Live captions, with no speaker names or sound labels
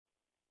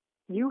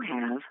You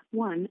have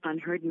one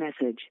unheard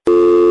message.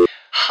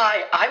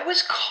 Hi, I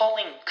was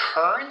calling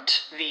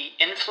Current, the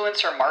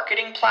influencer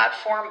marketing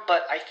platform,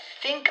 but I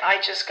think I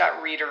just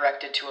got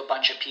redirected to a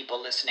bunch of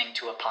people listening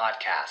to a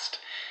podcast.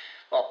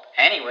 Well,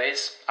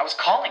 anyways, I was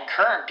calling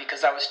Current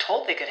because I was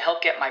told they could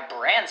help get my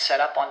brand set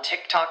up on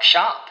TikTok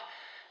Shop,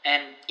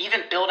 and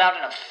even build out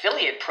an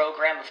affiliate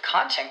program of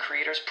content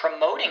creators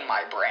promoting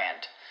my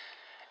brand,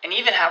 and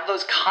even have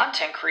those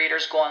content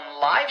creators go on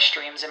live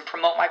streams and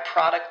promote my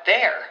product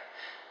there.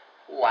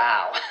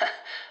 Wow,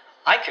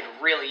 I could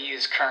really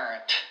use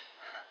Current.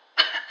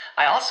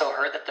 I also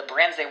heard that the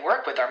brands they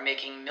work with are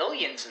making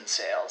millions in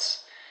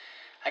sales.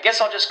 I guess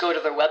I'll just go to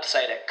their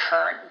website at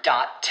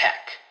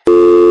current.tech.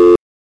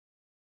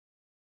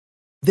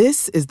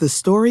 This is the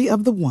story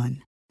of the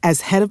one.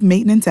 As head of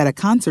maintenance at a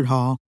concert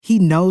hall, he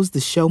knows the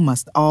show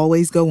must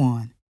always go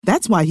on.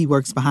 That's why he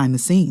works behind the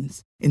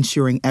scenes,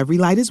 ensuring every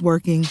light is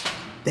working,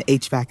 the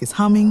HVAC is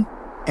humming,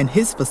 and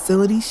his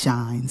facility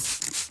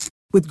shines.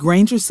 With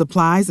Grainger's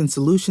supplies and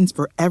solutions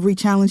for every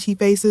challenge he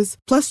faces,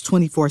 plus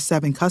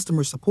 24/7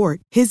 customer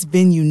support, his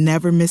venue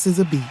never misses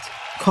a beat.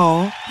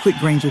 Call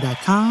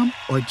quickgrainger.com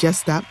or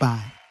just stop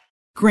by.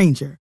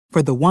 Grainger,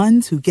 for the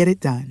ones who get it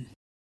done.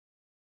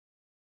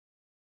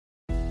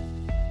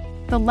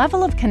 The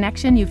level of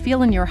connection you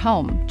feel in your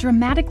home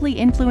dramatically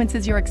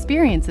influences your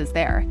experiences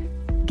there.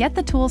 Get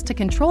the tools to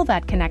control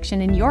that connection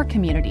in your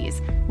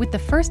communities with the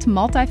first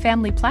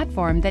multifamily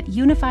platform that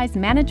unifies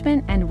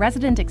management and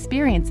resident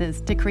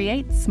experiences to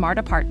create smart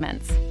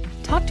apartments.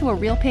 Talk to a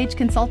RealPage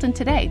consultant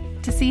today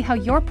to see how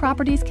your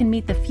properties can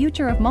meet the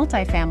future of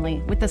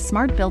multifamily with the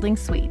Smart Building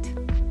Suite.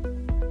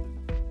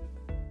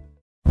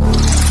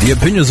 The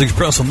opinions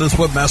expressed on this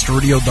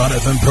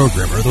WebmasterRadio.fm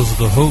program are those of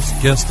the host,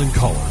 guests, and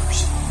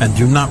callers, and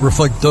do not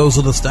reflect those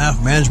of the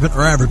staff, management,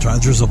 or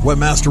advertisers of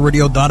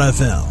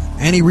WebmasterRadio.fm.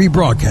 Any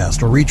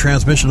rebroadcast or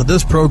retransmission of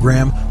this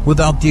program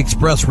without the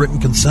express written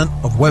consent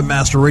of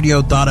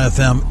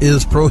WebmasterRadio.fm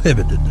is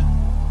prohibited.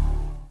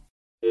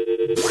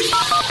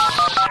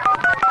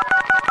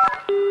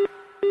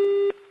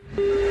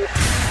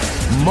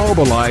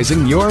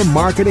 Mobilizing your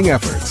marketing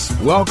efforts.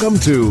 Welcome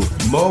to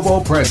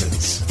Mobile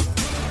Presence.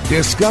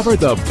 Discover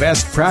the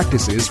best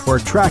practices for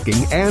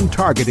tracking and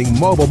targeting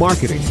mobile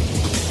marketing.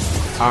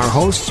 Our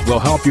hosts will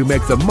help you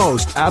make the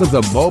most out of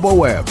the mobile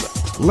web.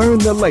 Learn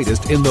the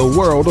latest in the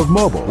world of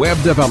mobile,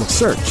 web-developed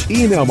search,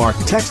 email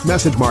marketing, text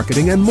message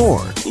marketing, and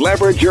more.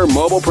 Leverage your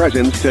mobile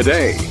presence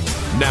today.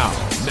 Now,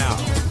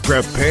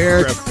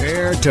 prepare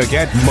to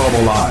get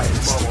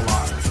mobilized.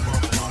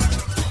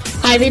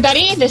 Hi,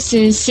 everybody. This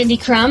is Cindy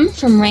Crum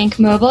from Rank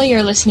Mobile.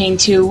 You're listening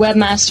to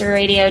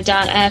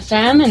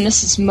WebmasterRadio.fm, and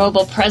this is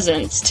Mobile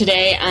Presence.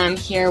 Today, I'm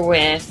here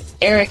with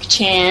Eric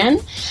Chan.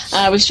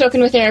 We've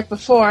spoken with Eric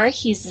before.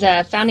 He's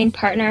the founding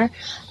partner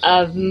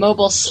of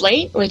Mobile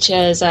Slate, which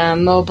is a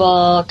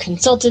mobile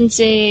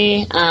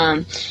consultancy,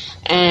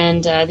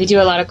 and they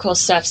do a lot of cool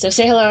stuff. So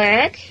say hello,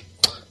 Eric.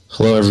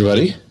 Hello,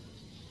 everybody.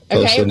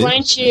 Hello, okay, Cindy. Why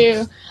don't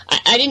you...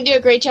 I didn't do a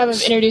great job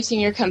of introducing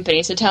your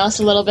company, so tell us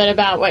a little bit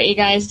about what you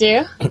guys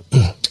do.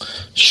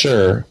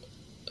 Sure.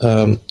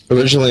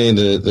 Originally,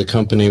 the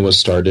company was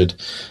started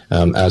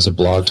as a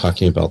blog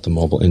talking about the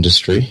mobile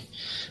industry.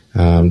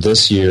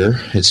 This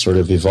year, it's sort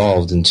of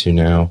evolved into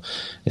now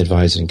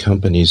advising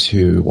companies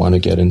who want to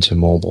get into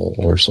mobile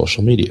or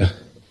social media.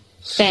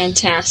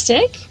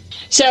 Fantastic.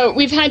 So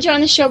we've had you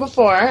on the show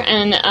before,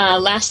 and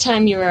last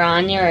time you were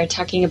on, you were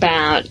talking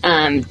about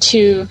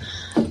two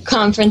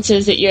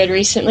conferences that you had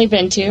recently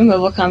been to,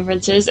 mobile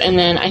conferences, and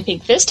then I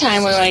think this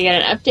time we want to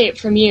get an update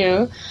from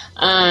you.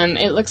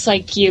 It looks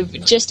like you've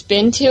just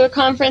been to a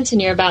conference and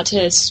you're about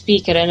to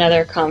speak at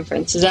another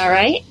conference. Is that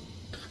right?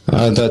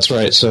 That's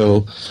right.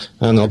 So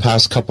in the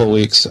past couple of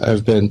weeks,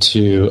 I've been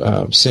to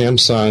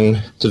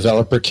Samsung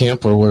Developer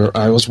Camp, where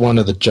I was one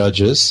of the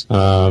judges.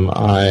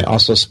 I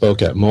also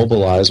spoke at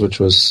Mobilize, which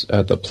was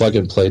at the Plug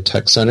and Play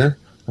Tech Center,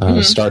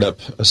 a startup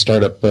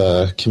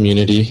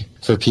community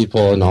for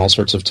people in all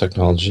sorts of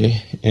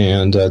technology.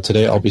 And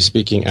today I'll be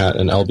speaking at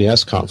an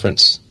LBS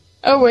conference.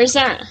 Oh, where's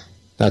that?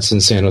 That's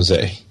in San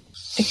Jose.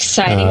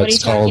 Exciting. What are you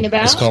talking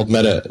about? It's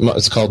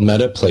called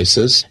Meta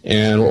Places.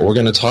 And what we're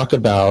going to talk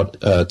about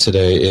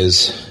today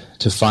is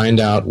to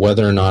find out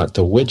whether or not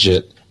the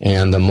widget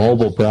and the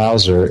mobile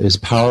browser is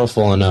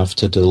powerful enough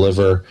to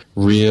deliver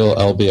real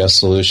LBS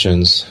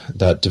solutions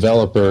that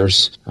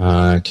developers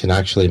can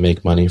actually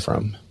make money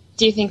from.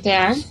 Do you think they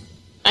are?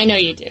 I know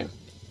you do.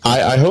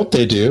 I hope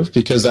they do,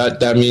 because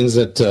that means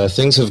that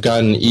things have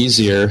gotten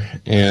easier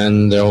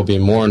and there will be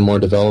more and more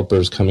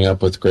developers coming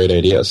up with great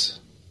ideas.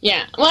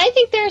 Yeah. Well, I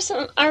think there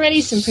are already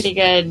some pretty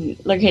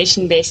good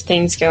location-based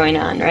things going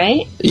on,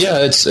 right? Yeah,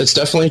 it's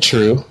definitely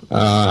true.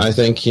 I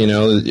think,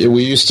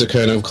 we used to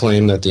kind of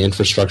claim that the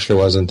infrastructure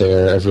wasn't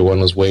there. Everyone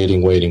was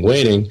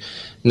waiting.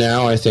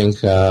 Now I think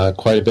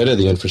quite a bit of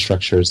the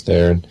infrastructure is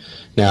there. And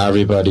now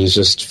everybody's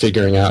just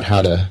figuring out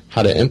how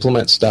to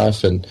implement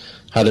stuff and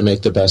how to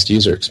make the best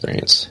user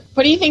experience.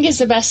 What do you think is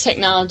the best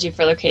technology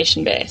for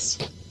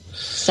location-based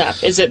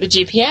stuff? Is it the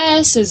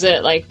GPS? Is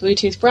it like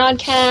Bluetooth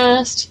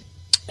broadcast?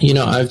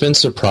 I've been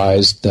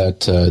surprised that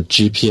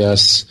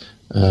GPS,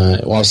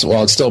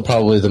 while it's still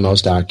probably the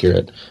most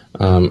accurate,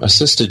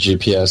 assisted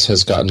GPS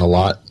has gotten a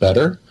lot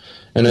better.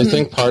 And I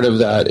think part of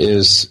that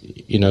is,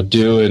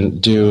 due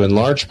in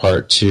large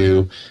part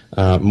to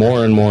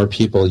more and more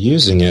people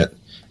using it,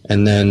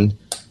 and then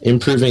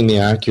improving the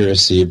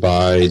accuracy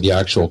by the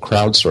actual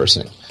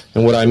crowdsourcing.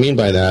 And what I mean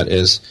by that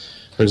is,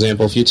 for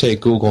example, if you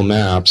take Google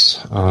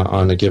Maps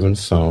on a given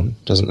phone,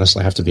 doesn't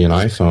necessarily have to be an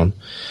iPhone,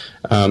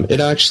 it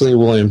actually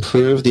will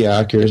improve the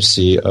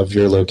accuracy of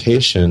your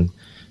location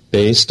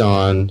based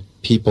on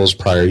people's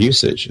prior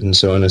usage. And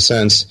so in a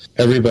sense,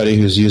 everybody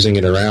who's using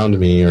it around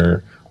me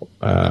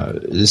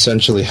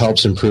essentially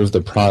helps improve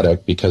the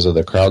product because of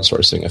the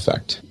crowdsourcing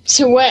effect.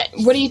 So what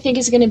do you think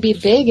is going to be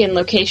big in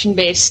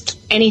location-based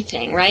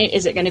anything, right?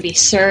 Is it going to be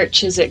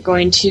search? Is it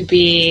going to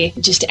be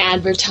just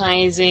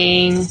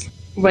advertising?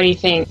 What do you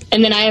think?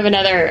 And then I have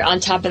another, on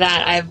top of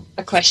that, I have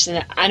a question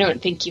that I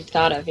don't think you've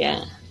thought of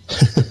yet.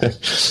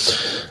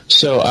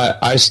 So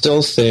I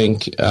still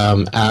think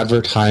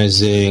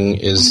advertising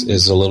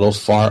is a little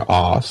far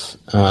off.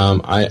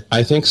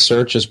 I think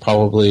search is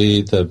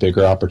probably the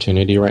bigger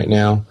opportunity right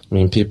now. I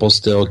mean, people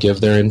still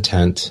give their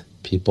intent.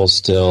 People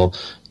still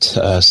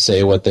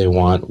say what they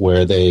want,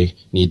 where they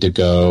need to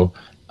go.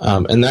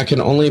 And that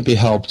can only be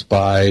helped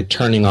by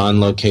turning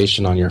on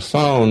location on your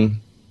phone,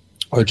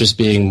 or just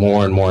being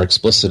more and more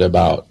explicit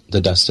about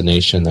the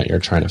destination that you're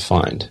trying to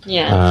find.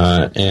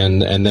 Yeah.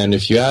 And then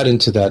if you add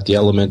into that the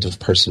element of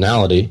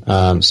personality,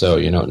 so,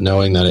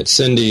 knowing that it's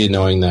Cindy,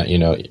 knowing that,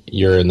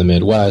 you're in the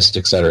Midwest,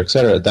 et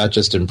cetera, that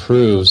just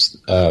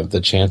improves the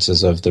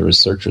chances of the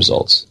research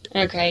results.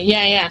 Okay,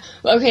 yeah.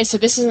 Okay, so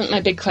this isn't my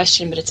big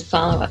question, but it's a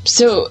follow-up.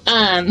 So,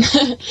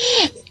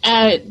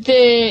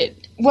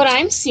 what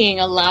I'm seeing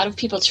a lot of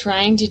people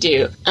trying to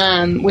do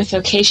with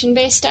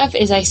location-based stuff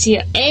is I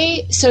see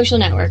A, social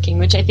networking,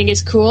 which I think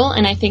is cool,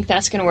 and I think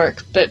that's going to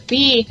work. But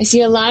B, I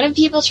see a lot of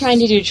people trying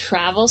to do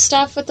travel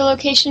stuff with the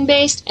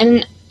location-based,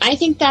 and I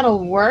think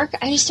that'll work.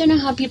 I just don't know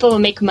how people will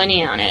make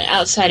money on it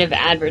outside of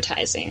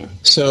advertising.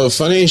 So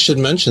funny you should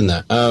mention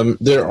that.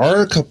 There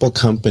are a couple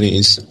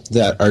companies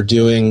that are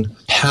doing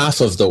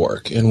half of the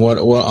work. And what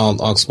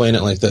I'll explain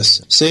it like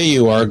this. Say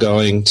you are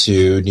going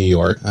to New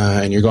York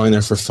and you're going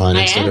there for fun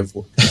instead of...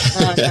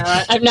 Oh,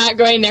 no, I'm not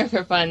going there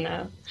for fun,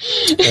 though.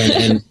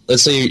 and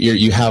let's say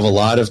you have a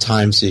lot of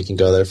time so you can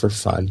go there for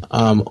fun.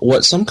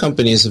 What some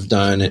companies have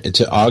done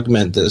to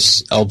augment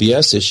this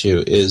LBS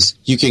issue is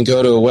you can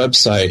go to a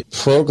website,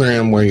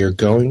 program where you're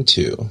going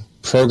to,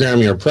 program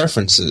your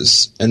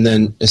preferences, and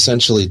then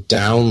essentially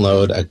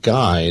download a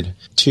guide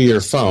to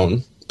your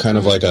phone, kind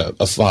of like a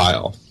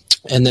file.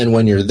 And then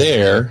when you're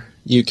there,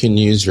 you can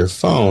use your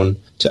phone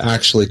to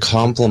actually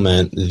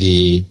complement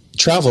the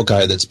travel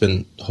guide that's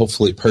been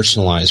hopefully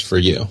personalized for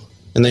you.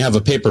 And they have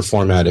a paper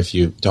format if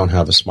you don't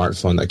have a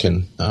smartphone that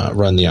can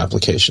run the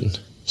application.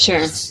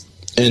 Sure.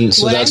 And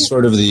so that's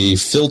sort of the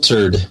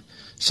filtered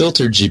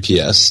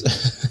GPS,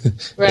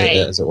 right,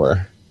 as it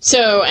were.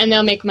 So, and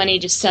they'll make money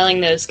just selling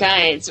those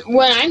guides.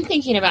 What I'm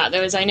thinking about,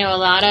 though, is I know a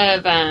lot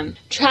of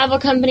travel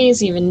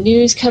companies, even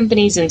news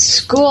companies and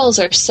schools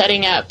are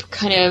setting up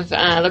kind of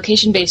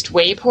location-based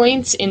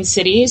waypoints in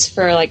cities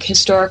for, like,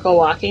 historical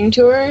walking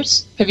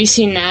tours. Have you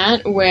seen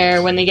that,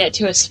 where when they get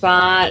to a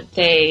spot,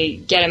 they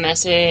get a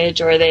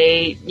message or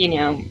they,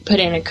 put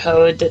in a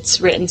code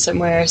that's written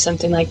somewhere or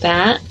something like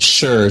that?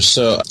 Sure.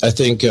 So I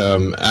think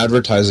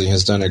advertising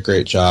has done a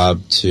great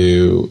job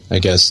to, I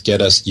guess, get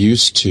us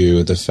used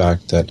to the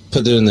fact that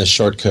put it in this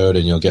short code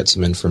and you'll get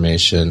some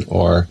information,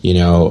 or,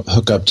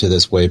 hook up to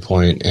this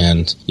waypoint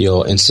and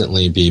you'll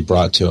instantly be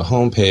brought to a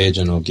homepage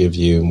and it'll give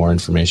you more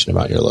information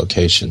about your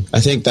location. I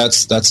think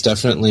that's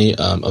definitely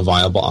a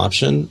viable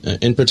option.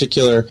 In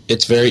particular,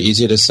 it's very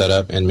easy to set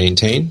up and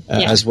maintain,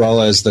 as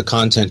well as the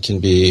content can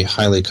be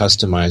highly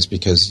customized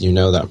because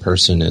that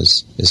person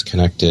is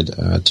connected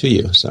to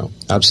you. So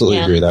absolutely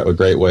agree. That would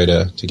be a great way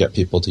to get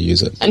people to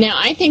use it. Now,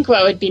 I think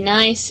what would be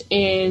nice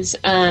is,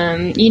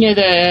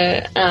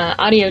 the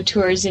audio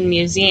tours in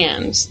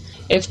museums.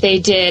 If they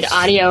did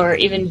audio or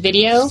even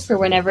video for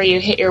whenever you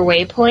hit your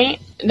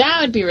waypoint,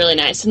 that would be really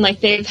nice. And I've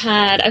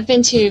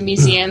been to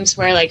museums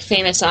where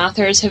famous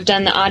authors have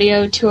done the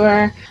audio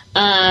tour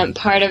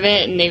part of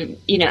it, and they,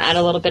 add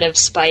a little bit of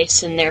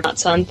spice in their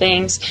thoughts on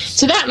things.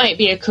 So that might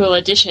be a cool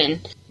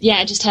addition. Yeah,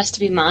 it just has to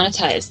be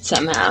monetized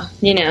somehow.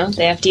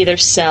 They have to either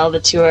sell the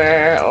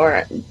tour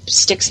or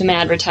stick some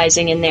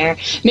advertising in there.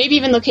 Maybe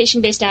even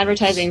location-based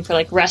advertising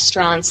for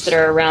restaurants that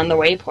are around the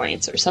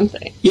waypoints or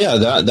something. Yeah,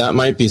 that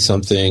might be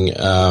something.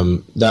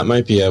 That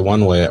might be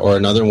one way. Or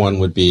another one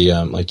would be,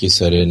 like you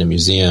said, in a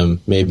museum,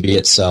 maybe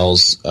it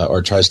sells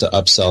or tries to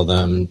upsell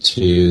them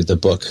to the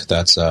book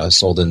that's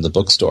sold in the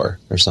bookstore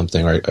or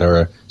something,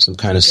 or some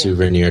kind of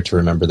souvenir to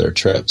remember their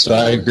trip. So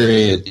I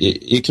agree.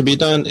 It can be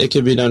done. It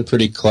can be done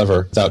pretty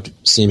clever without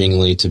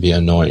seemingly to be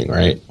annoying,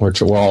 right? We're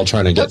all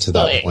trying to get to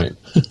that point.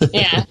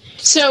 Yeah.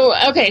 So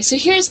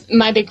here's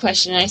my big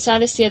question. I saw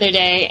this the other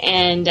day,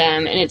 and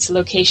it's a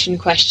location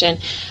question.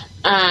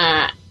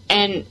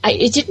 And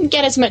it didn't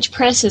get as much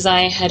press as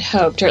I had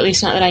hoped, or at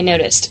least not that I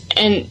noticed.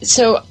 And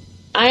so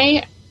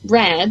I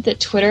read that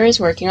Twitter is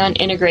working on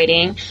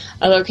integrating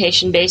a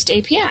location-based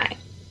API,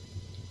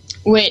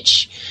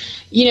 which,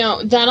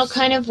 that'll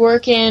kind of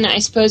work in, I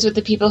suppose, with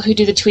the people who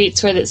do the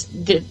tweets where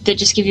that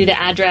just give you the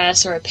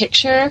address or a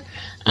picture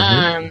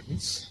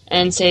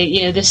and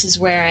say, this is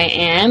where I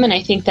am. And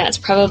I think that's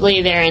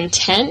probably their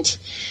intent.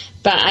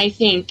 But I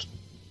think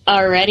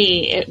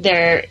already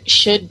there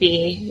should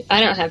be,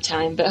 I don't have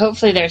time, but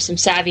hopefully there's some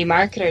savvy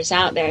marketers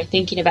out there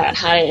thinking about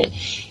how to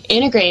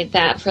integrate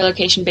that for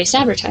location-based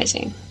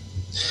advertising.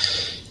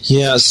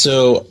 Yeah,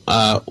 so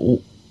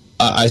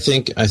I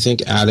think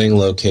adding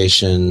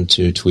location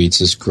to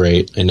tweets is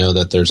great. I know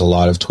that there's a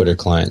lot of Twitter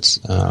clients.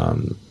 I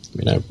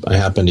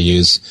happen to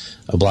use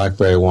a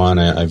BlackBerry one.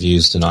 I've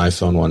used an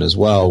iPhone one as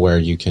well, where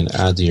you can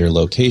add your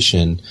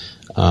location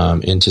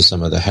into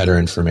some of the header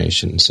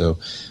information. So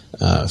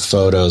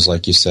photos,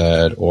 like you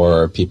said,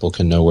 or people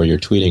can know where you're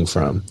tweeting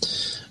from.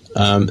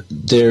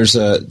 There's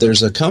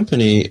a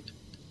company,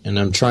 and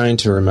I'm trying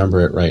to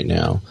remember it right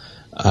now.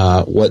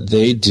 What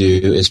they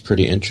do is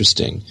pretty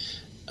interesting.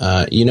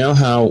 You know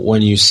how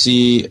when you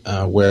see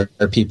where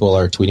people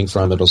are tweeting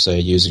from, it'll say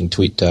using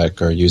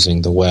TweetDeck or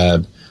using the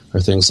web or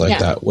things like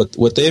that.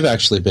 What they've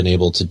actually been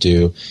able to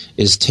do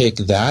is take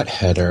that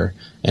header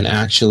and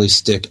actually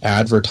stick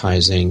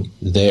advertising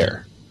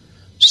there.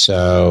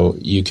 So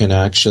you can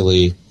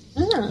actually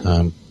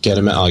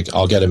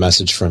I'll get a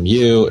message from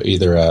you,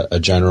 either a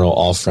general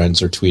all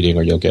friends are tweeting,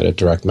 or you'll get a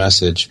direct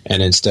message.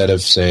 And instead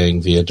of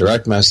saying via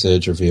direct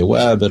message or via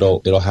web,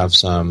 it'll have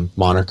some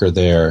moniker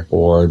there,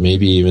 or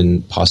maybe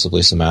even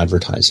possibly some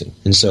advertising.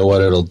 And so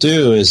what it'll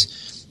do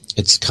is,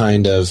 it's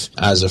kind of,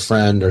 as a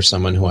friend or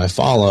someone who I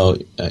follow,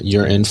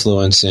 you're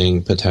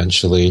influencing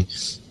potentially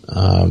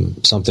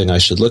something I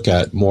should look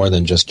at more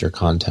than just your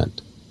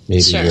content.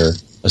 Maybe you're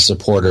a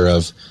supporter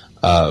of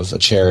a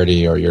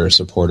charity, or you're a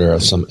supporter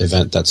of some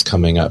event that's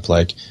coming up,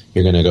 like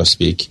you're going to go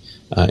speak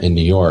in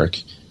New York,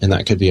 and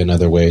that could be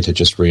another way to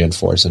just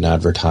reinforce and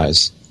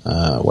advertise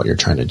what you're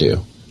trying to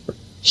do.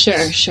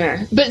 Sure.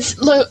 But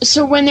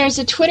so when there's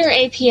a Twitter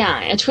API,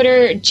 a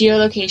Twitter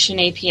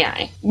geolocation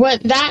API,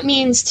 what that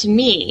means to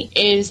me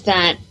is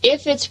that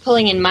if it's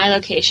pulling in my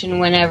location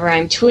whenever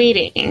I'm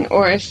tweeting,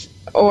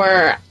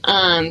 or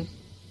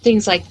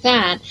things like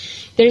that,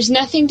 there's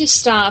nothing to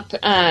stop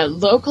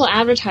local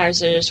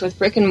advertisers with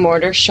brick and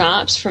mortar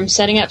shops from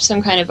setting up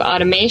some kind of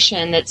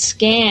automation that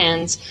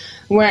scans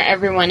where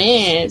everyone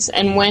is,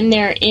 and when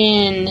they're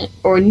in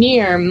or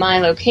near my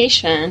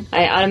location,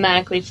 I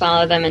automatically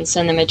follow them and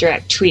send them a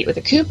direct tweet with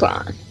a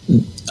coupon.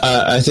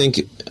 I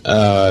think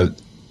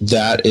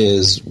that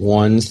is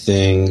one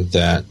thing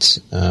that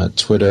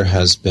Twitter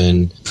has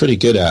been pretty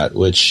good at,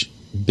 which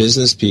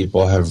business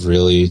people have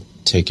really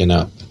taken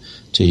up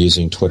to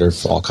using Twitter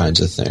for all kinds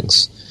of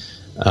things.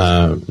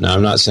 Now,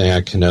 I'm not saying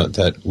I connote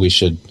that we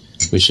should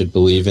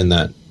believe in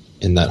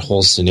that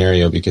whole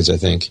scenario, because I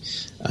think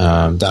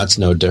that's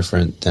no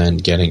different than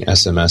getting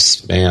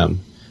SMS spam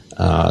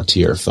to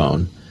your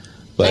phone.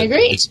 But I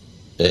agree.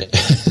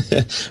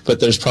 But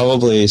there's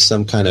probably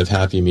some kind of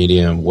happy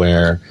medium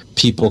where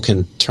people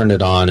can turn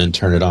it on and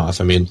turn it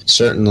off. I mean,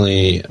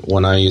 certainly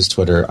when I use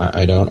Twitter,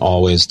 I don't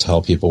always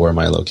tell people where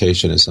my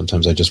location is.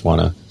 Sometimes I just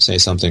want to say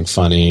something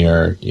funny,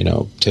 or,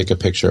 take a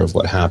picture of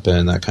what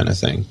happened, that kind of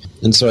thing.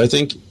 And so I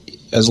think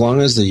as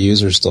long as the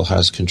user still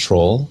has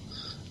control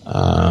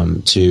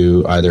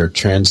to either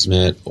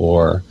transmit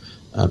or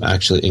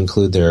actually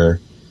include their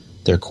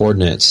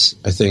coordinates,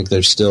 I think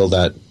there's still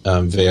that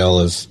veil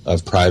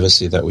of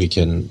privacy that we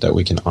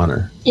can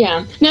honor.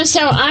 Yeah. No,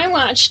 so I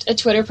watched a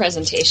Twitter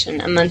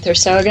presentation a month or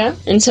so ago,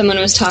 and someone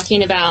was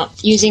talking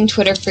about using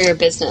Twitter for your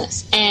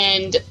business.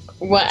 And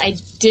what I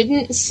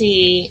didn't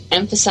see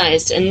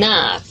emphasized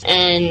enough,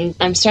 and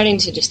I'm starting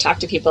to just talk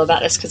to people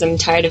about this because I'm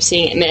tired of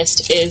seeing it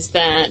missed, is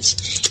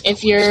that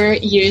if you're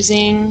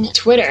using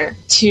Twitter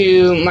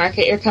to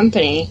market your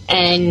company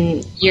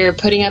and you're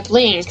putting up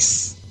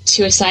links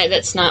to a site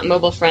that's not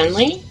mobile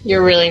friendly,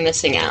 you're really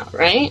missing out,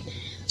 right?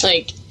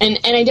 And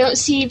I don't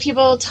see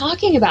people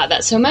talking about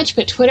that so much,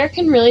 but Twitter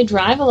can really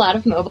drive a lot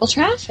of mobile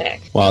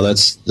traffic. Wow,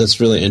 that's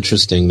really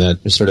interesting. That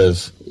you're sort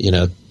of,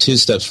 2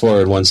 steps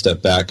forward, 1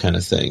 step back kind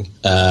of thing.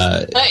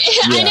 I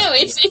know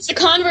it's the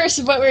converse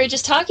of what we were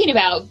just talking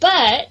about,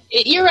 but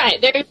you're right.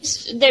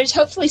 There's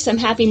hopefully some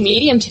happy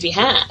medium to be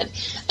had.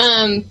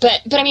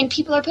 But I mean,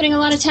 people are putting a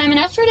lot of time and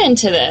effort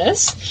into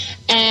this,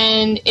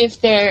 and if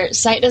their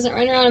site doesn't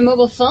run around a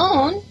mobile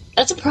phone,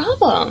 that's a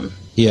problem.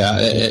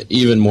 Yeah,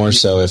 even more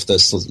so if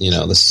this,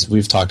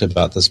 we've talked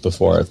about this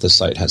before, if the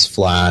site has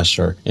Flash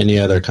or any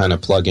other kind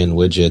of plug-in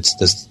widgets,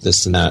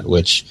 this and that,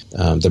 which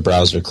the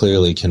browser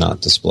clearly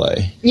cannot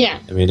display. Yeah.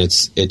 I mean,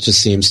 it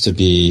just seems to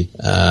be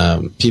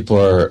people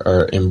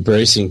are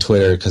embracing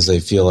Twitter because they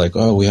feel like,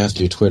 oh, we have to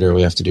do Twitter,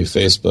 we have to do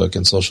Facebook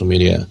and social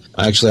media.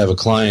 I actually have a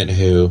client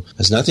who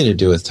has nothing to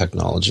do with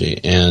technology,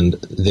 and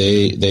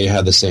they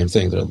had the same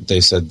thing.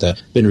 They said that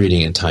I've been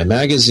reading in Time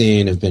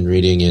Magazine, have been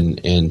reading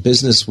in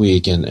Business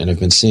Week, and have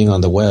been seeing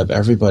on the web,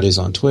 everybody's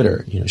on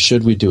Twitter.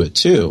 Should we do it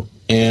too?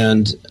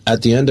 And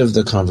at the end of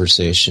the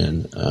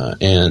conversation,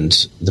 and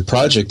the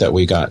project that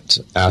we got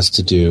asked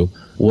to do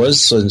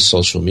was in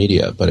social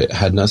media, but it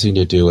had nothing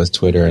to do with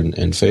Twitter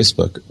and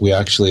Facebook. We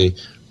actually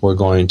were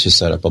going to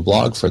set up a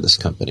blog for this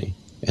company,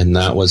 and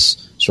that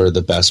was sort of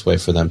the best way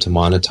for them to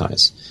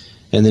monetize.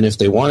 And then if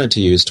they wanted to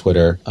use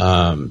Twitter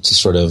to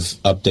sort of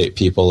update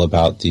people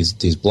about these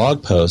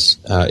blog posts,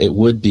 it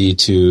would be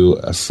to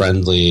a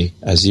friendly,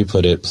 as you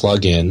put it,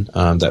 plug-in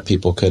that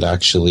people could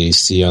actually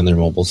see on their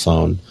mobile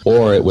phone,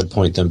 or it would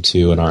point them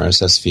to an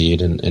RSS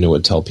feed, and it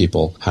would tell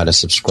people how to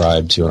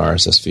subscribe to an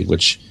RSS feed,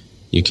 which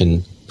you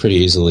can pretty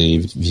easily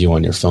view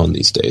on your phone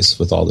these days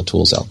with all the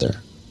tools out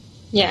there.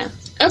 Yeah.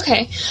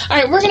 Okay. All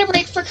right, we're going to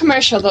break for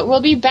commercial, but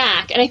we'll be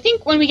back. And I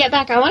think when we get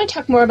back, I want to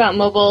talk more about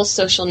mobile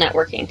social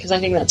networking, because I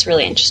think that's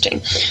really interesting.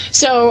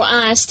 So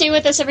stay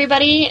with us,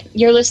 everybody.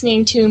 You're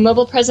listening to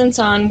Mobile Presence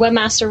on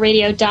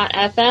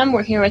webmasterradio.fm.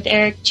 We're here with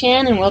Eric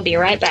Chan, and we'll be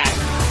right back.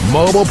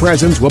 Mobile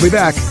Presence will be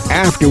back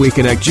after we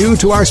connect you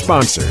to our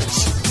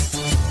sponsors.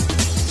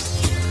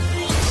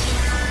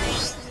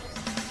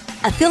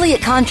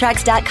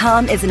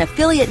 AffiliateContracts.com is an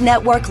affiliate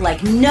network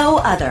like no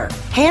other.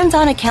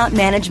 Hands-on account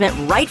management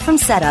right from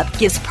setup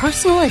gives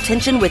personal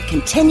attention with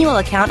continual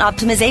account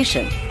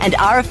optimization. And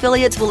our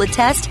affiliates will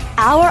attest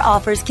our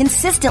offers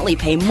consistently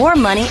pay more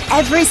money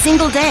every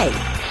single day.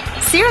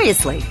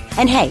 Seriously.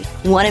 And hey,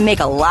 want to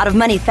make a lot of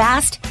money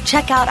fast?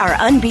 Check out our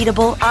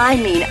unbeatable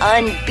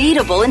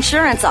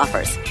insurance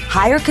offers.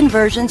 Higher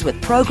conversions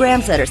with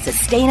programs that are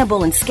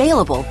sustainable and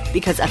scalable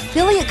because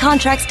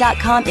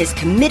AffiliateContracts.com is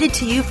committed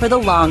to you for the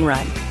long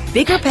run.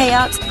 Bigger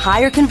payouts,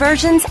 higher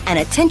conversions, and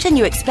attention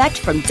you expect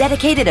from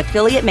dedicated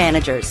affiliate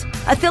managers.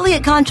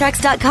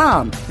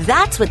 AffiliateContracts.com.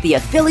 That's what the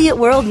affiliate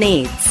world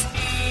needs.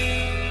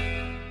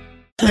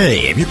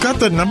 Hey, have you got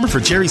the number for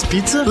Jerry's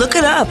Pizza? Look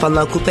it up on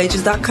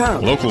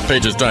localpages.com.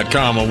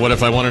 Localpages.com? Well, what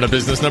if I wanted a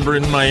business number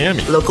in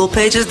Miami?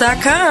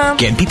 Localpages.com.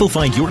 Can people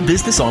find your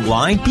business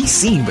online? Be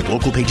seen with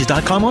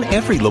localpages.com on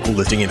every local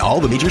listing in all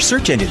the major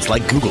search engines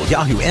like Google,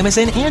 Yahoo,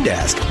 MSN, and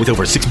Ask. With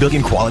over 6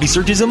 billion quality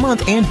searches a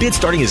month and bids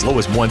starting as low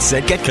as 1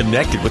 cent, get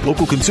connected with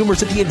local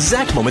consumers at the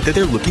exact moment that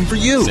they're looking for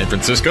you. San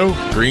Francisco,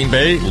 Green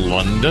Bay,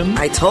 London.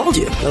 I told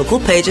you.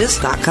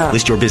 Localpages.com.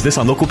 List your business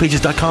on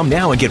localpages.com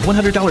now and get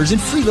 $100 in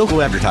free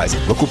local advertising.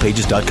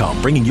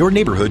 Localpages.com, bringing your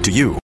neighborhood to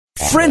you.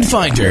 Friend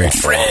Finder,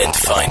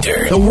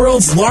 the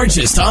world's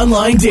largest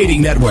online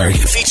dating network,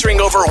 featuring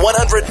over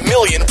 100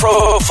 million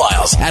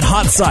profiles at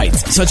hot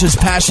sites such as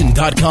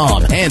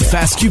Passion.com and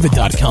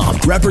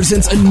FastCupid.com,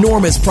 represents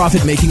enormous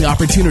profit-making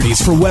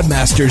opportunities for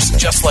webmasters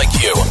just like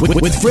you.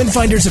 With Friend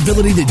Finder's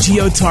ability to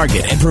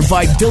geo-target and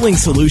provide billing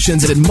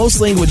solutions in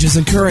most languages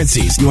and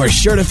currencies, you are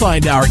sure to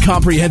find our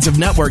comprehensive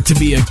network to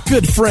be a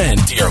good friend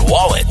to your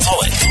wallet.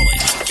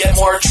 Get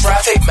more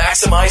traffic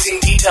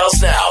maximizing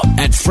details now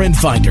at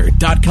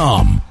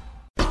friendfinder.com.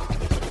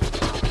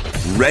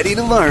 Ready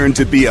to learn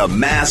to be a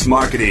mass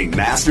marketing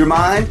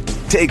mastermind?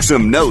 Take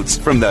some notes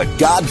from the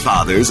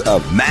godfathers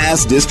of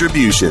mass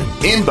distribution.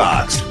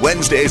 Inbox,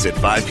 Wednesdays at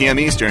 5 p.m.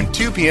 Eastern,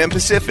 2 p.m.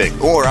 Pacific,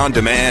 or on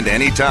demand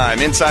anytime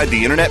inside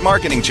the Internet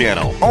Marketing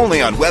Channel,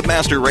 only on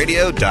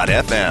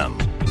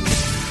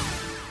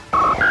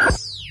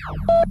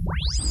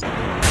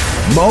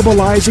webmasterradio.fm.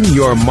 Mobilizing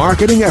your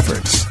marketing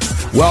efforts.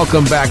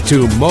 Welcome back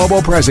to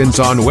Mobile Presence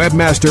on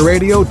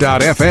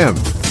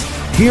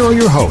webmasterradio.fm. Here are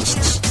your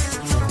hosts.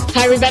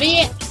 Hi,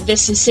 everybody.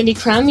 This is Cindy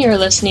Crum. You're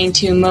listening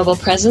to Mobile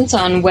Presence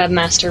on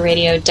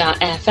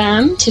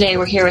webmasterradio.fm. Today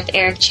we're here with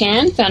Eric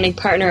Chan, founding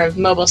partner of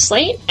Mobile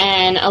Slate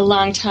and a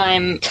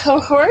longtime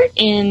cohort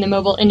in the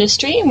mobile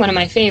industry, one of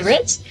my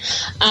favorites.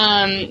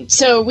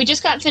 So we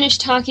just got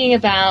finished talking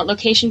about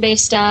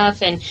location-based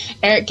stuff, and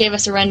Eric gave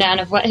us a rundown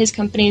of what his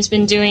company's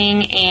been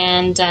doing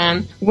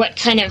and what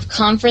kind of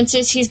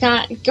conferences he's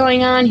got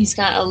going on. He's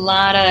got a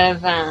lot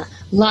of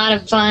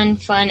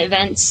fun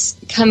events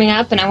coming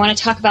up, and I want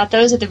to talk about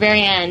those at the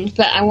very end.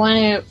 But I want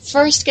to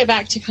first get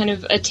back to kind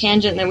of a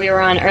tangent that we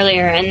were on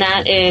earlier, and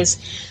that is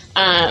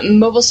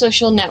mobile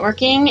social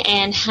networking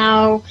and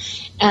how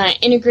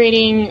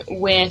integrating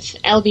with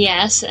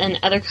LBS and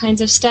other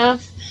kinds of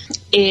stuff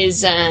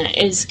is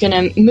going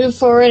to move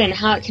forward, and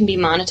how it can be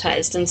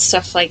monetized and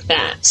stuff like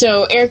that.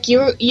 So, Eric,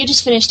 you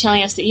just finished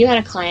telling us that you had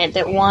a client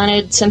that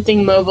wanted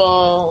something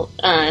mobile,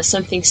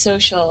 something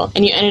social,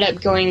 and you ended up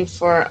going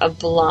for a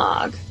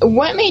blog.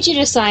 What made you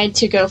decide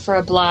to go for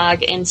a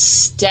blog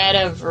instead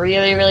of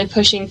really, really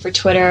pushing for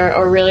Twitter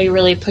or really,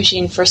 really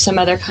pushing for some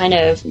other kind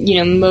of,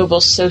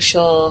 mobile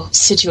social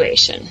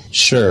situation?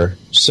 Sure.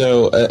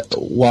 So,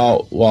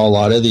 while a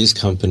lot of these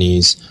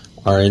companies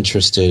are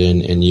interested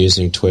in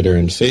using Twitter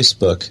and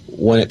Facebook,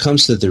 when it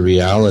comes to the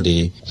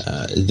reality,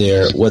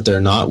 what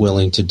they're not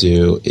willing to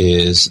do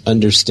is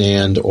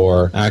understand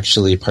or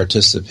actually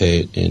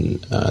participate in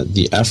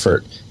the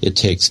effort it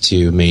takes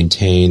to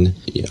maintain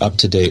up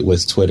to date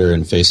with Twitter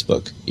and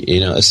Facebook.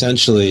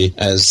 Essentially,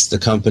 as the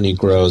company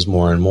grows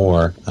more and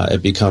more,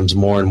 it becomes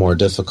more and more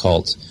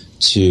difficult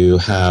to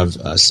have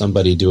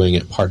somebody doing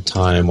it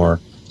part-time or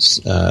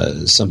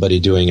somebody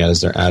doing it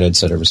as their added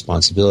set of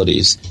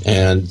responsibilities.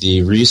 And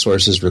the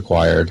resources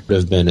required would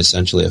have been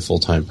essentially a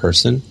full-time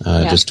person,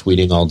 just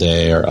tweeting all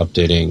day or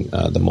updating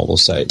the mobile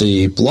site.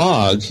 The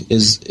blog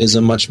is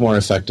a much more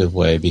effective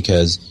way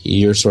because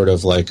you're sort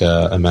of like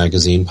a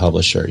magazine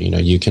publisher.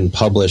 You can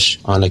publish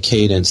on a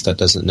cadence that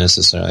doesn't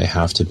necessarily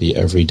have to be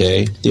every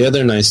day. The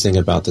other nice thing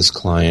about this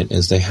client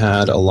is they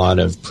had a lot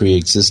of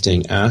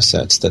pre-existing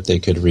assets that they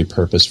could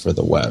repurpose for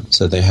the web.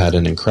 So they had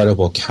an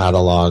incredible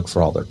catalog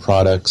for all their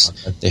products.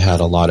 They had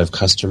a lot of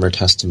customer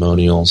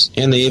testimonials,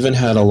 and they even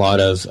had a lot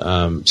of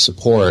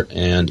support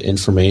and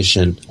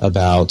information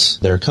about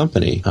their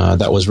company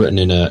that was written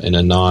in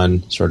a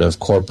non sort of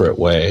corporate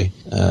way.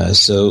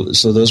 So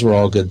those were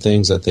all good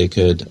things that they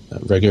could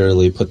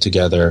regularly put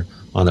together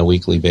on a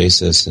weekly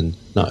basis and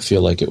not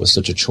feel like it was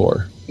such a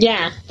chore.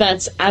 Yeah,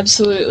 that's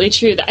absolutely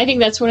true. I think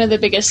that's one of the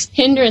biggest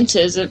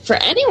hindrances for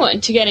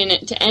anyone to getting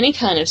into any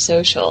kind of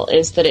social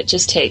is that it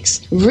just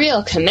takes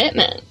real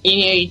commitment.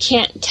 You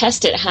can't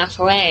test it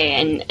halfway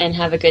and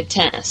have a good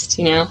test,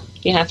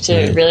 You have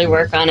to really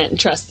work on it and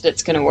trust that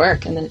it's going to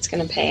work and that it's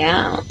going to pay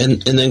out.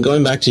 And then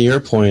going back to your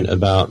point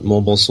about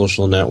mobile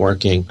social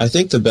networking, I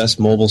think the best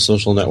mobile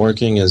social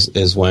networking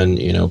is when,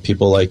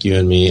 people like you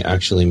and me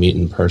actually meet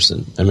in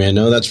person. I mean, I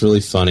know that's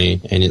really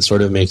funny and it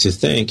sort of makes you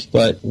think,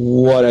 but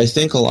what I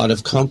think a lot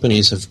of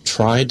companies have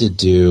tried to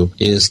do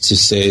is to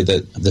say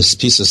that this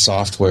piece of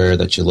software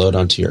that you load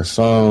onto your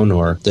phone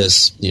or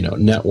this,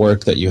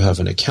 network that you have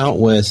an account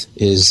with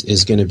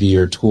is going to be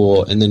your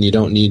tool, and then you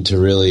don't need to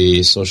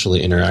really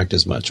socially interact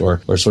as much,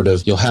 or sort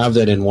of you'll have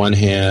that in one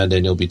hand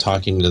and you'll be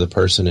talking to the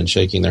person and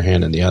shaking their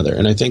hand in the other.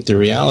 And I think the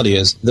reality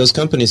is those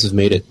companies have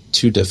made it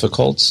too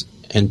difficult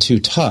and too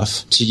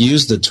tough to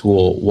use the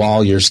tool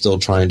while you're still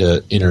trying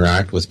to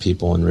interact with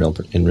people in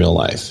real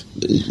life.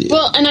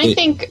 Well, and I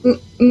think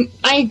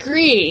I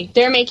agree.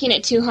 They're making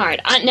it too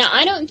hard. Now,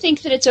 I don't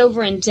think that it's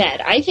over and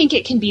dead. I think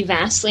it can be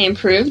vastly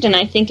improved, and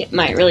I think it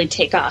might really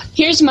take off.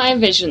 Here's my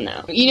vision,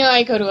 though.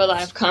 I go to a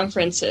lot of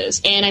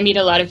conferences, and I meet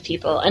a lot of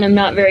people, and I'm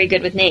not very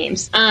good with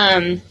names.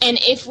 And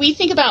if we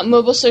think about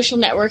mobile social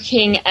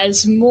networking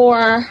as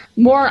more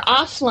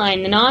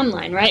offline than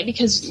online, right?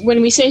 Because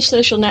when we say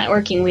social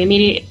networking,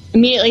 we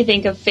immediately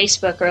think of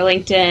Facebook or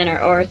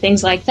LinkedIn or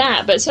things like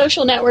that. But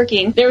social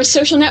networking, there was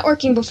social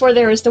networking before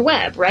there was the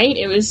web, right?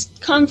 It was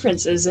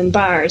conferences and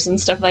bars and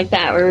stuff like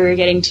that where we were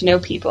getting to know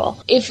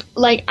people.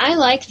 I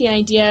like the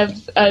idea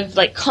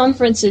of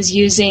conferences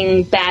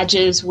using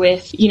badges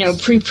with,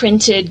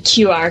 pre-printed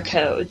QR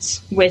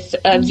codes with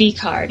a V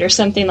card or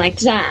something like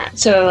that.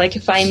 So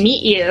if I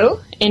meet you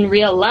in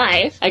real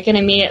life, I can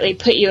immediately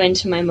put you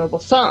into my mobile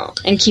phone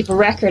and keep a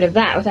record of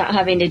that without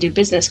having to do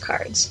business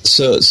cards.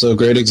 So a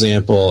great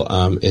example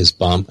is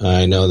Bump.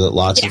 I know that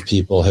lots of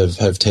people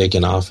have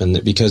taken off,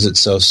 and because it's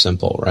so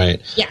simple,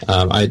 right? Yeah.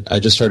 I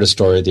just heard a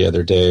story the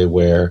other day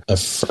where a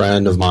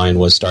friend of mine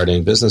was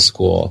starting business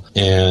school,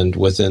 and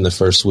within the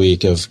first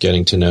week of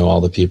getting to know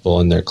all the people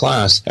in their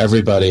class,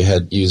 everybody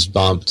had used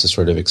Bump to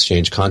sort of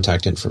exchange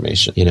contact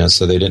information,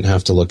 so they didn't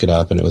have to look it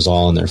up, and it was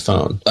all on their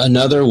phone.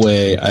 Another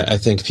way I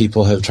think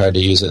people have tried to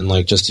use it, and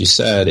like just you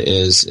said,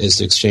 is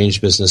to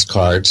exchange business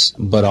cards,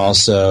 but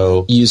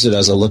also use it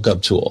as a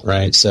lookup tool,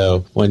 right?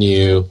 So when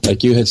you,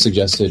 like you had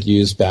suggested,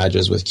 use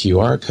badges with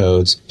QR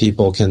codes,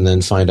 people can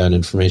then find out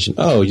information.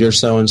 Oh, you're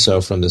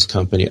so-and-so from this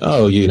company.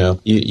 Oh,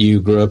 you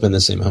grew up in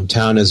the same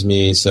hometown as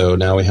me, so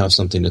now we have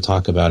something to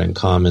talk about in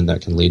common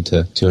that can lead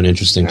to an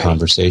interesting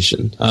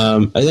conversation.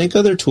 I think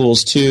other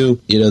tools too,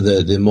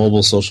 the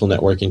mobile social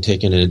networking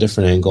taken in a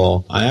different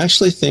angle. I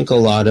actually think a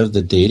lot of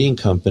the dating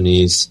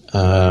companies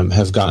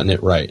have gotten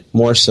it right,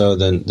 more so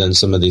than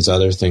some of these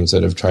other things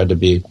that have tried to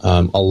be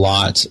a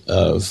lot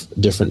of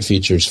different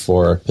features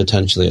for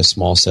potentially a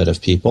small set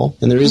of people.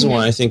 And the reason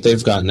why I think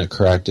they've gotten it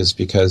correct is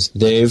because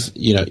they've,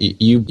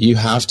 you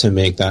have to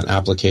make that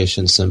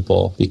application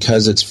simple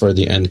because it's for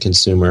the end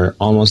consumer,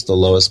 almost the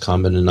lowest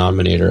common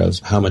denominator of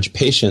how much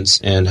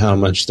patience and how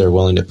much they're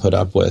willing to put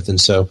up with. And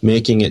so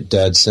making it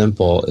dead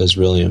simple is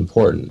really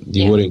important.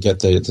 You wouldn't get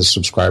the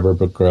subscriber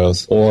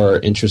growth or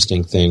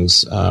interesting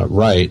things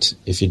right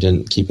if you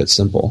didn't keep it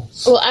simple.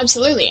 Well,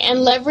 absolutely.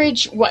 And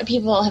leverage what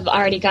people have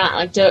already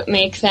got. Don't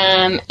make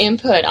them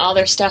input all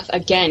their stuff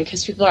again,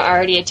 because people are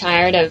already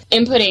tired of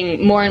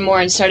inputting more and more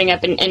and starting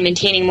up and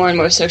maintaining more and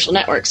more social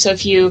networks. So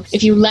if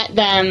you let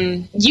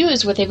them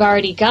use what they've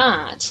already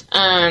got,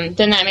 then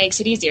that makes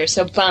it easier.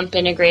 So Bump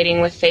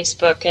integrating with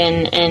Facebook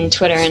and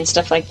Twitter and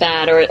stuff like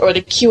that, or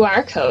the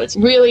QR codes,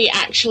 really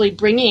actually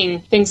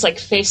bringing things like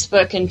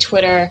Facebook and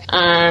Twitter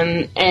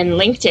and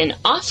LinkedIn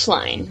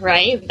offline,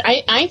 right?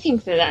 I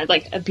think that's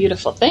like a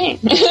beautiful thing.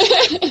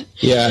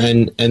 Yeah,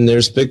 and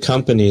there's big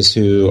companies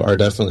who are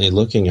definitely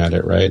looking at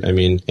it, right? I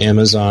mean,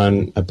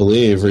 Amazon, I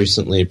believe,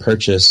 recently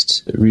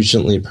purchased a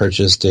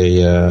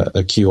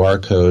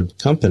QR code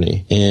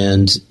company.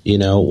 And,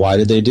 why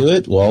did they do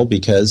it? Well,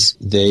 because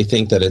they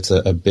think that it's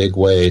a big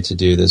way to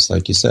do this,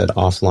 like you said,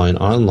 offline,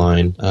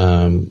 online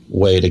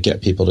way to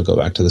get people to go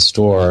back to the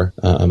store,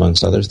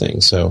 amongst other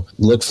things. So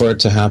look for it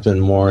to happen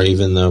more,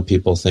 even though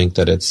people think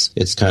that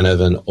it's kind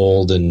of an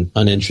old and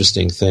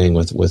uninteresting thing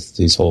with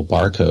these whole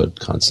barcode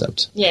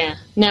concept. Yeah.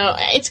 No,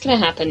 it's going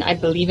to happen. I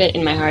believe it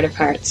in my heart of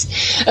hearts.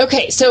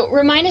 Okay, so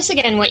remind us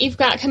again what you've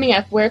got coming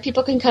up, where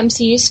people can come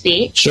see you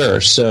speak.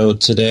 Sure. So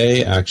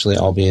today, actually,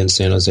 I'll be in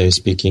San Jose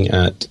speaking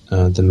at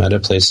the Meta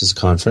Places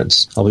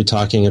Conference. I'll be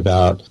talking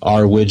about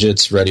our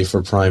widgets ready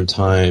for prime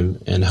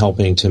time and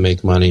helping to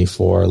make money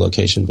for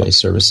location-based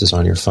services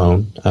on your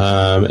phone.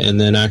 And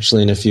then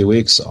actually in a few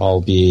weeks, I'll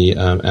be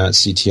at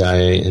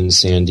CTIA in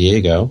San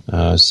Diego.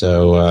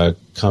 So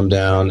come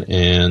down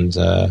and,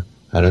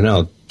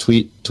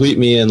 tweet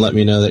me and let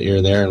me know that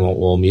you're there, and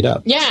we'll meet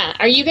up. Yeah.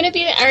 Are you going to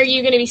be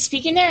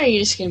speaking there, or are you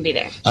just going to be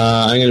there?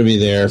 I'm going to be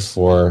there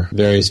for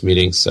various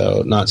meetings,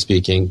 so not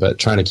speaking, but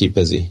trying to keep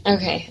busy.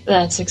 Okay.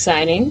 That's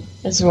exciting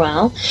as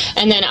well.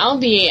 And then I'll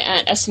be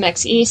at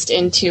SMX East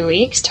in 2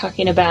 weeks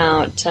talking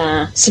about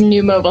some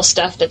new mobile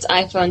stuff that's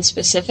iPhone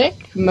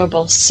specific,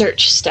 mobile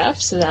search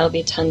stuff, so that'll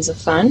be tons of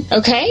fun.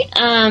 Okay.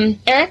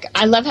 Eric,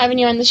 I love having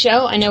you on the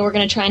show. I know we're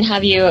going to try and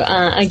have you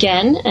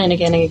again and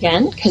again and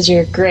again, because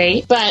you're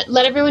great. But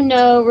let everyone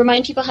know,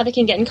 remind people how they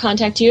can get in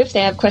contact with you if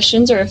they have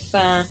questions or if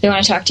they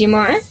want to talk to you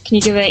more. Can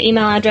you give an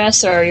email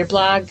address or your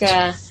blog?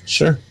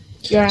 Sure.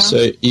 URL?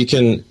 So you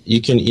can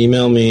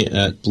email me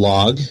at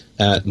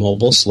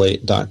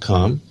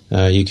blog@mobileslate.com.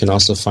 You can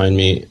also find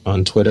me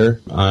on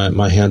Twitter.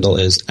 My handle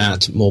is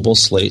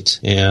 @mobileslate,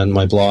 and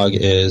my blog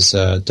is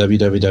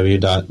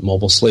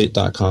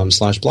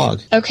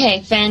www.mobileslate.com/blog.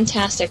 Okay,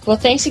 fantastic. Well,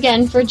 thanks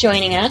again for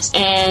joining us.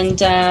 And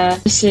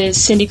this is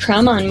Cindy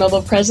Crum on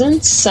Mobile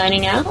Presence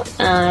signing out.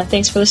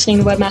 Thanks for listening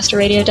to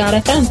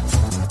WebmasterRadio.fm.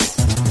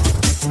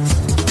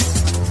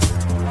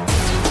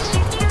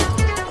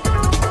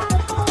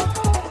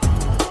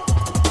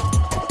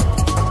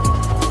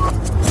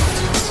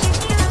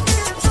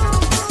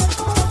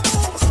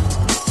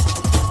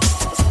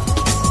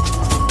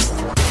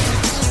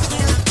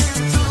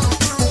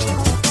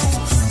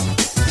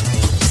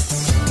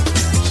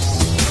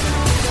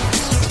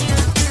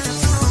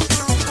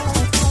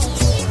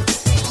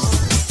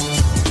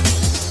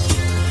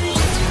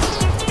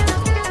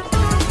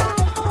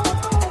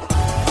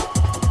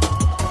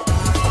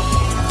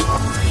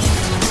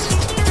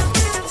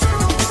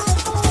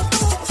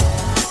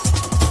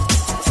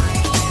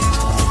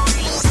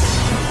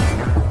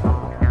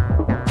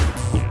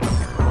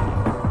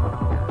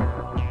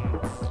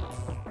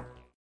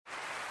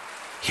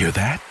 Hear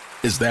that?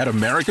 Is that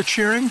America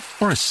cheering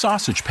or a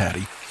sausage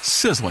patty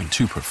sizzling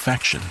to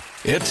perfection?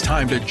 It's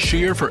time to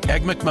cheer for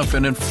Egg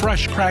McMuffin and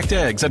fresh cracked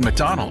eggs at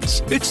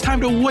McDonald's. It's time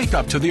to wake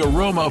up to the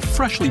aroma of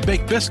freshly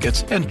baked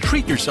biscuits and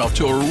treat yourself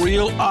to a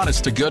real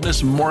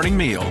honest-to-goodness morning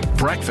meal.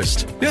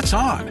 Breakfast. It's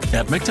on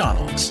at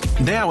McDonald's.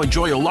 Now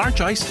enjoy a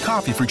large iced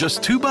coffee for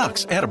just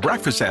 $2. Add a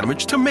breakfast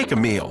sandwich to make a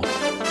meal.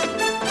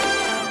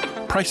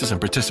 Prices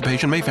and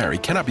participation may vary.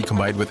 Cannot be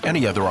combined with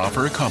any other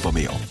offer or combo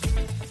meal.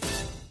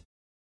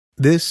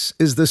 This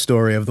is the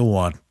story of the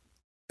one.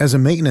 As a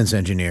maintenance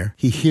engineer,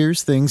 he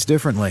hears things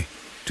differently.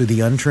 To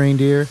the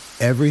untrained ear,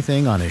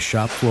 everything on his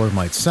shop floor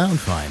might sound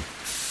fine,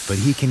 but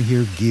he can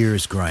hear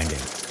gears grinding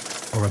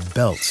or a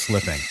belt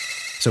slipping.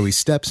 So he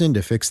steps in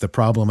to fix the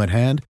problem at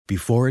hand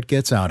before it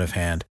gets out of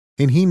hand.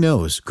 And he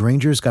knows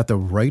Grainger's got the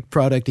right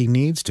product he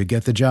needs to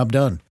get the job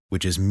done,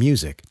 which is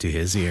music to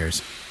his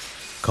ears.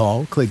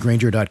 Call, click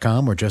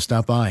Grainger.com, or just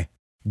stop by.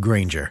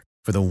 Grainger,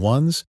 for the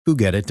ones who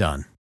get it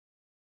done.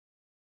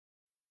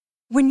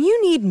 When you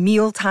need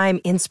mealtime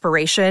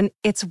inspiration,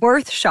 it's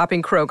worth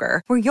shopping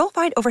Kroger, where you'll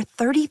find over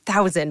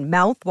 30,000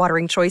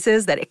 mouth-watering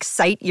choices that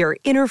excite your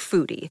inner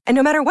foodie. And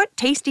no matter what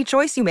tasty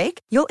choice you make,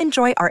 you'll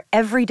enjoy our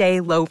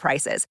everyday low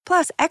prices,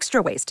 plus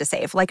extra ways to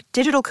save, like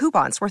digital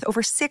coupons worth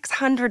over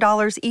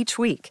 $600 each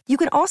week. You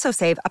can also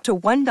save up to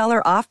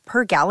 $1 off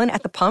per gallon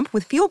at the pump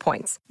with fuel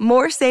points.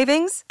 More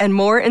savings and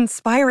more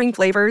inspiring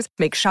flavors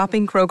make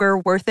shopping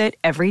Kroger worth it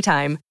every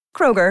time.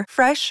 Kroger,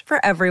 fresh for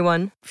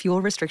everyone.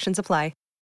 Fuel restrictions apply.